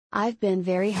I've been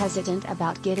very hesitant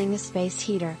about getting a space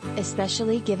heater,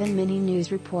 especially given many news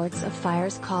reports of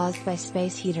fires caused by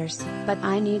space heaters, but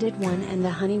I needed one and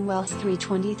the HONEYWELL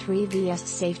HCE323V's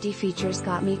safety features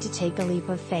got me to take a leap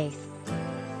of faith.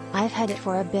 I've had it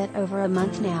for a bit over a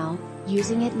month now,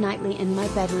 using it nightly in my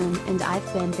bedroom, and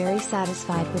I've been very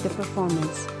satisfied with the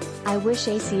performance. I wish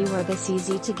AC were this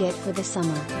easy to get for the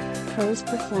summer. Pros: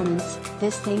 performance: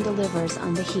 this thing delivers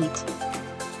on the heat.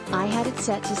 I had it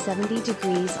set to 70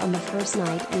 degrees on the first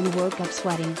night and woke up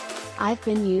sweating. I've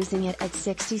been using it at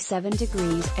 67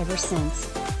 degrees ever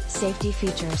since. Safety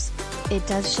features: it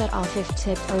does shut off if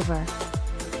tipped over.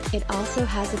 It also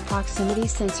has a proximity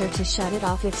sensor to shut it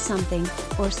off if something,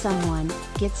 or someone,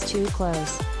 gets too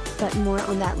close. But more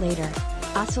on that later.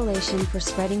 Oscillation for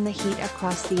spreading the heat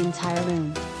across the entire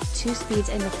room. 2 speeds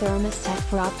and a thermostat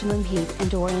for optimum heat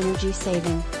and/or energy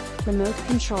saving. Remote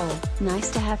control: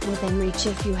 nice to have within reach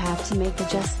if you have to make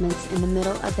adjustments in the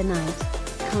middle of the night.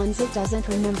 Cons: it doesn't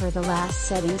remember the last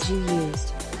settings you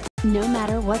used. No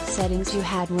matter what settings you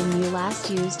had when you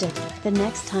last used it, the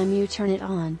next time you turn it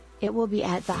on, it will be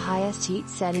at the highest heat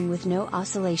setting with no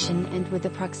oscillation and with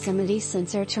the proximity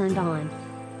sensor turned on.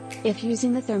 If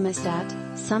using the thermostat,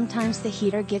 sometimes the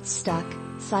heater gets stuck,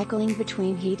 cycling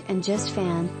between heat and just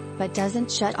fan, but doesn't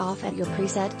shut off at your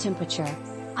preset temperature.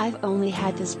 I've only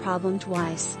had this problem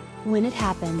twice. When it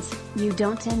happens, you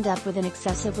don't end up with an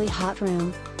excessively hot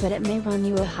room, but it may run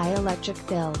you a high electric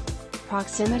bill.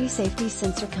 Proximity safety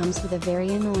sensor comes with a very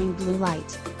annoying blue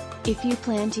light. If you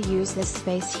plan to use this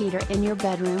space heater in your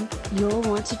bedroom, you'll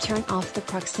want to turn off the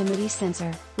proximity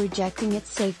sensor, rejecting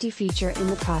its safety feature in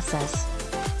the process.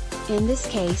 In this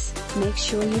case, make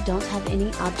sure you don't have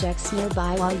any objects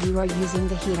nearby while you are using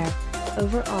the heater.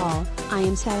 Overall, I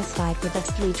am satisfied with this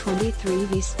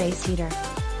HCE323V space heater.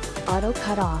 Auto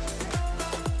cutoff.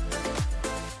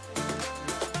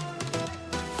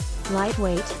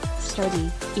 Lightweight,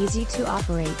 sturdy, easy to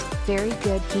operate, very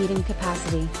good heating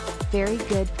capacity. Very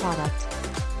good product.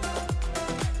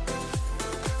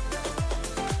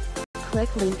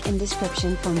 Click link in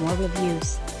description for more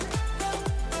reviews.